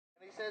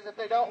says if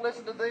they don't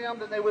listen to them,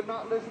 then they would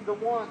not listen to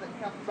one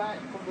that comes back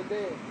from the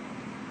dead.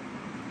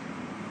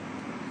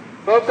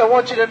 Folks, I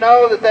want you to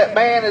know that that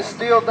man is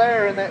still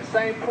there in that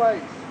same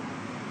place.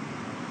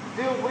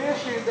 Still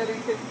wishing that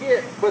he could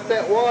get with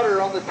that water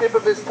on the tip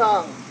of his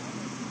tongue.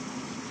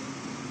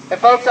 And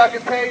folks, I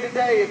can tell you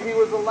today, if he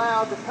was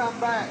allowed to come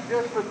back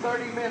just for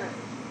 30 minutes,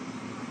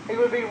 he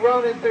would be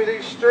running through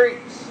these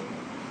streets.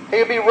 He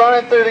would be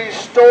running through these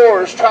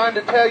stores trying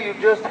to tell you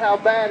just how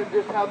bad and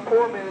just how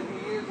tormented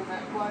he is in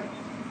that place.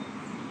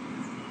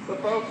 But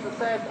folks, the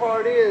sad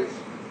part is,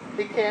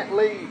 he can't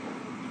leave.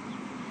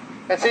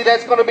 And see,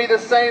 that's going to be the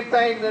same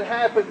thing that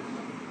happens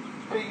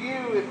to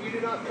you if you do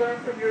not turn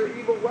from your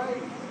evil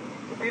ways.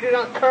 If you do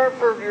not turn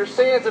from your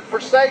sins and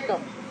forsake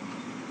them.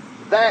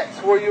 That's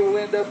where you will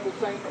end up the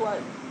same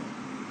place.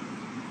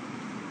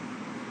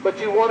 But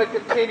you want to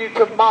continue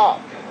to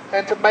mock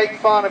and to make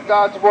fun of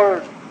God's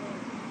Word.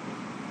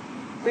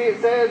 See,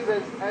 it says,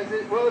 as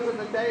it was in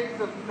the days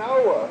of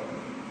Noah,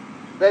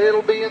 that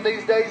it'll be in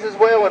these days as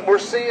well, and we're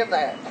seeing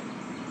that.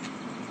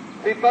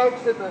 See,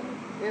 folks, in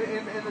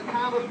the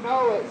time of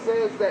Noah, it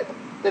says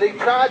that he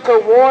tried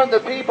to warn the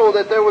people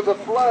that there was a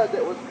flood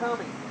that was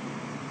coming.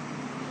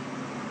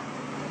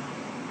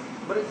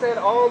 But it said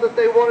all that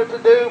they wanted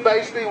to do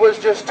basically was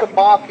just to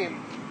mock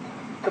him,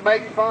 to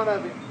make fun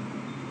of him.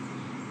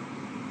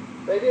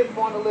 They didn't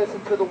want to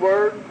listen to the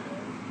Word.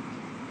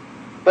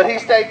 But he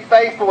stayed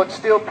faithful and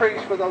still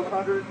preached for those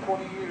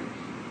 120 years.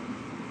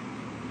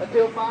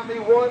 Until finally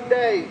one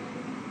day,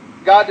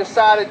 God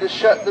decided to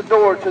shut the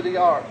door to the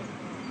ark.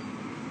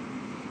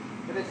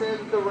 And it says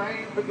that the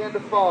rain began to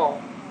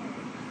fall.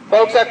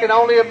 Folks, I can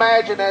only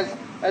imagine as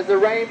the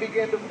rain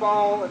began to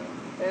fall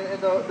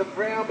and the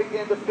ground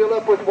began to fill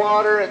up with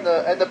water and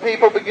the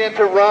people began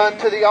to run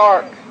to the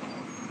ark.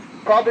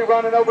 Probably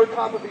running over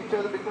top of each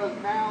other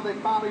because now they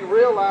finally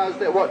realized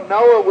that what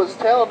Noah was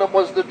telling them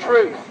was the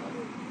truth.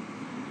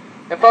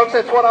 And folks,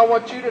 that's what I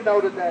want you to know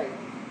today.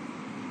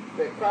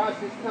 That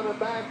Christ is coming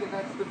back and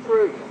that's the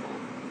truth.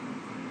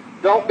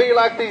 Don't be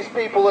like these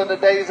people in the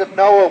days of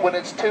Noah when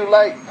it's too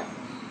late.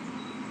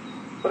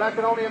 But I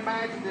can only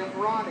imagine them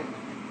running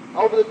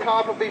over the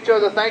top of each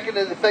other thinking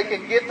that if they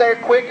can get there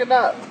quick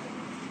enough,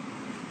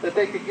 that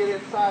they could get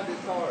inside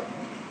this ark.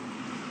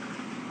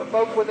 But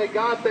folks, when they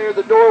got there,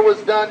 the door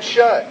was done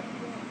shut.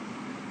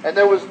 And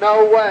there was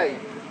no way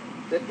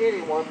that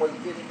anyone was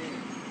getting in.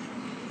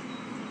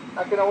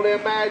 I can only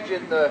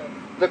imagine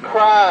the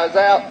cries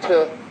out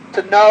to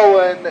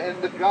Noah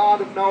and the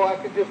God of Noah. I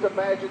can just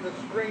imagine the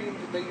screams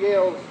and the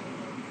yells.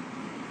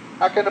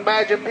 I can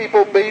imagine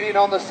people beating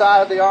on the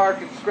side of the ark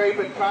and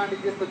scraping, trying to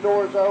get the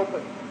doors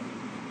open.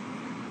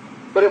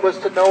 But it was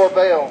to no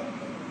avail.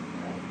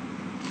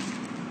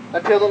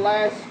 Until the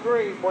last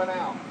scream went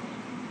out.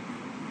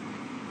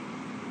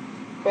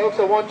 Folks,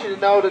 I want you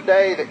to know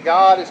today that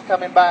God is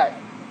coming back.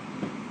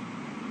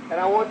 And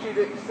I want you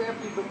to accept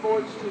Him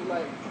before it's too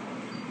late.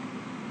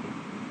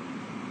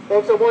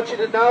 Folks, I want you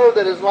to know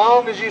that as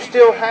long as you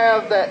still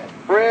have that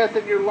breath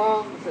in your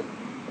lungs and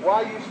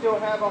while you still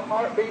have a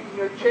heartbeat in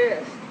your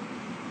chest,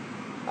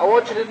 I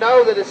want you to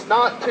know that it's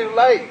not too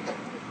late.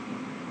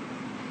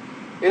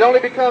 It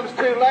only becomes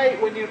too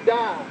late when you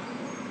die.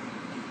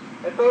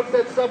 And folks,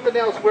 that's something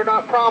else. We're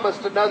not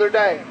promised another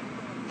day.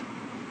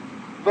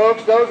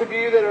 Folks, those of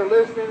you that are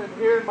listening and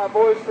hearing my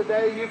voice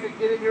today, you could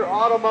get in your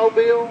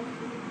automobile,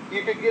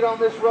 you could get on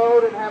this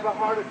road and have a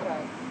heart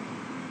attack.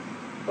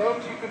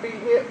 Folks, you could be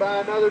hit by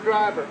another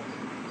driver.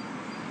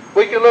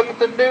 We can look at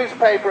the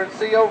newspaper and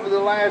see over the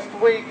last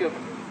week of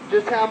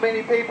just how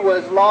many people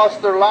has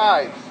lost their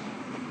lives.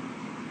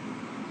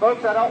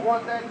 Folks, I don't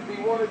want that to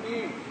be one of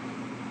you.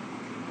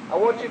 I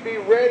want you to be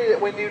ready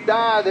that when you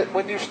die, that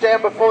when you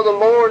stand before the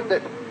Lord,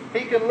 that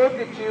He can look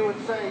at you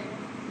and say,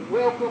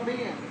 "Welcome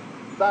in,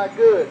 thy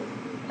good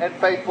and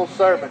faithful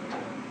servant."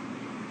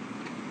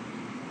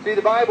 See,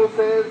 the Bible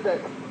says that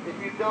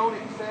if you don't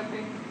accept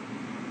Him,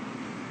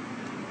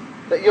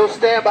 that you'll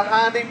stand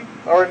behind Him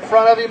or in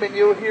front of Him and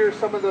you'll hear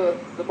some of the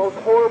most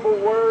horrible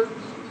words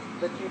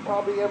that you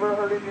probably ever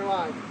heard in your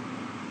life.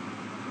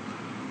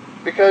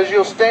 Because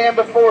you'll stand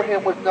before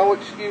Him with no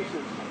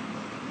excuses.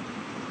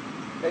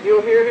 And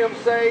you'll hear Him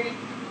say,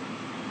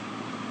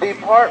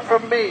 "Depart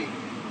from me,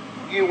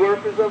 you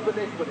workers of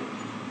iniquity.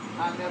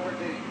 I never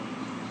knew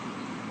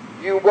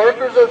you. You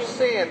workers of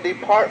sin,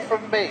 depart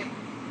from me.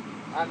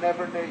 I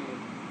never knew you."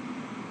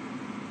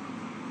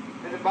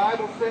 And the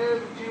Bible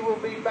says that you will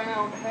be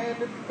bound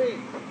hand and feet,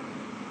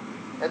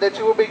 and that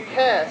you will be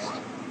cast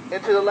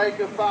into the lake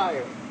of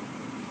fire,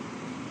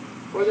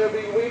 where there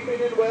will be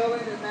weeping and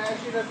wailing and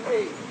gnashing of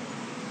teeth.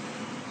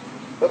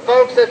 But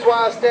folks, that's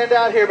why I stand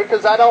out here,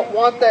 because I don't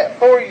want that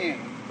for you.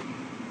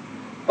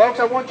 Folks,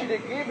 I want you to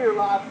give your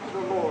life to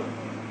the Lord.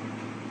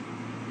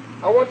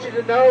 I want you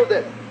to know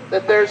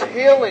that there's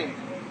healing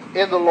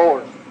in the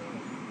Lord.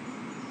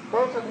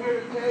 Folks, I'm here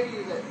to tell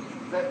you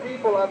that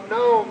people I've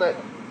known that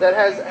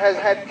has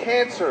had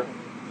cancer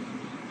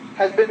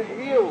has been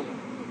healed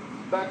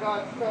by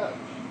God's touch.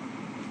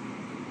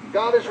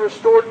 God has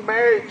restored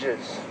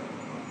marriages.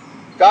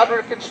 God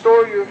can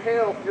restore your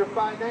health, your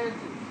finances.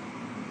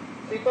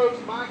 See, folks,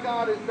 my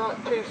God is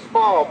not too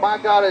small. My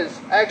God is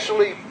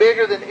actually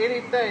bigger than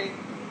anything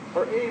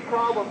or any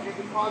problems you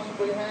could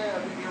possibly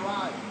have in your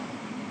life.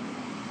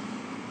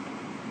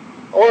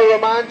 I want to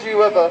remind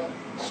you of a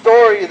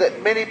story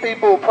that many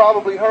people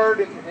probably heard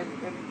in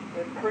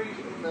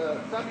the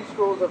Sunday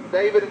schools of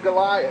David and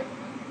Goliath.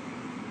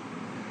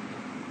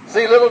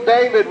 See, little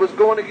David was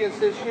going against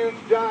this huge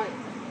giant.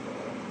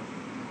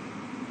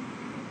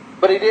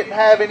 But he didn't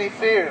have any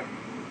fear.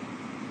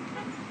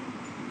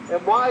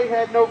 And why he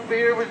had no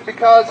fear was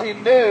because he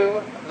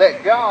knew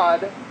that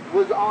God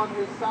was on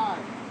his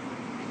side.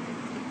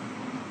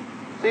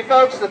 See,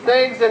 folks, the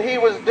things that he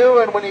was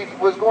doing when he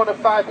was going to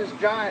fight this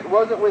giant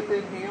wasn't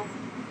within him.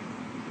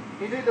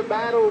 He knew the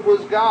battle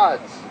was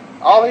God's.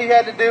 All he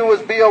had to do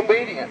was be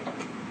obedient.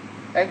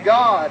 And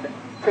God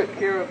took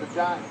care of the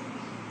giant.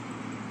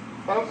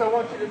 Folks, I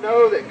want you to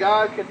know that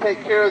God can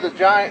take care of the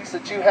giants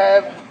that you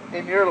have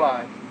in your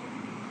life.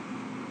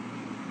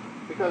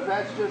 Because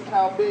that's just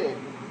how big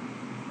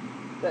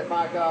that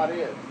my God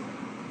is.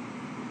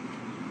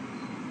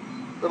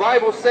 The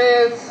Bible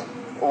says,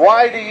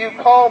 "Why do you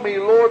call me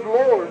Lord,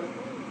 Lord,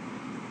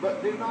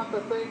 but do not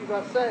the things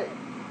I say?"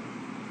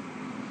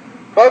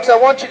 Folks, I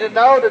want you to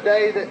know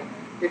today that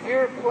if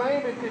you're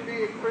claiming to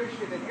be a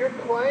Christian, if you're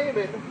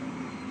claiming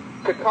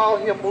to call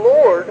Him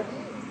Lord,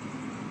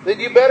 then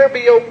you better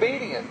be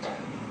obedient.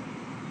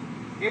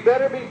 You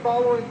better be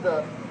following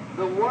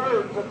the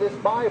words of this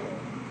Bible.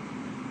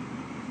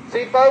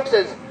 See, folks,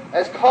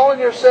 as calling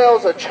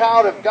yourselves a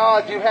child of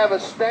God, you have a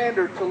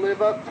standard to live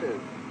up to.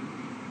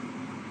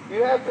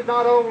 You have to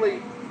not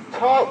only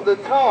talk the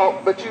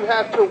talk, but you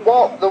have to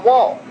walk the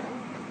walk.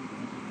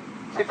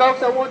 See,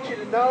 folks, I want you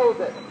to know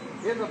that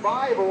in the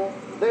Bible,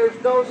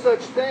 there's no such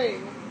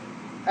thing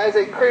as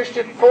a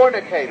Christian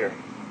fornicator.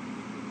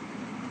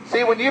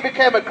 See, when you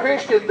became a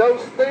Christian,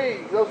 those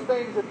things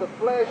that the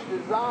flesh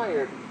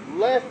desired,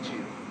 left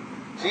you.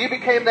 So you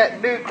became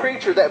that new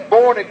creature, that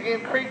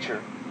born-again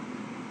creature.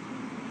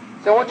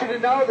 So I want you to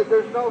know that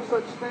there's no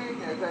such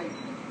thing as a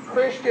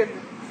Christian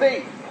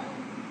thief.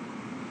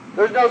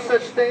 There's no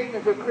such thing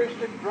as a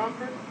Christian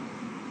drunkard.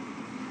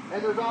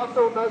 And there's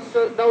also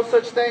no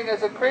such thing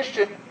as a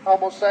Christian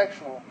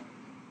homosexual.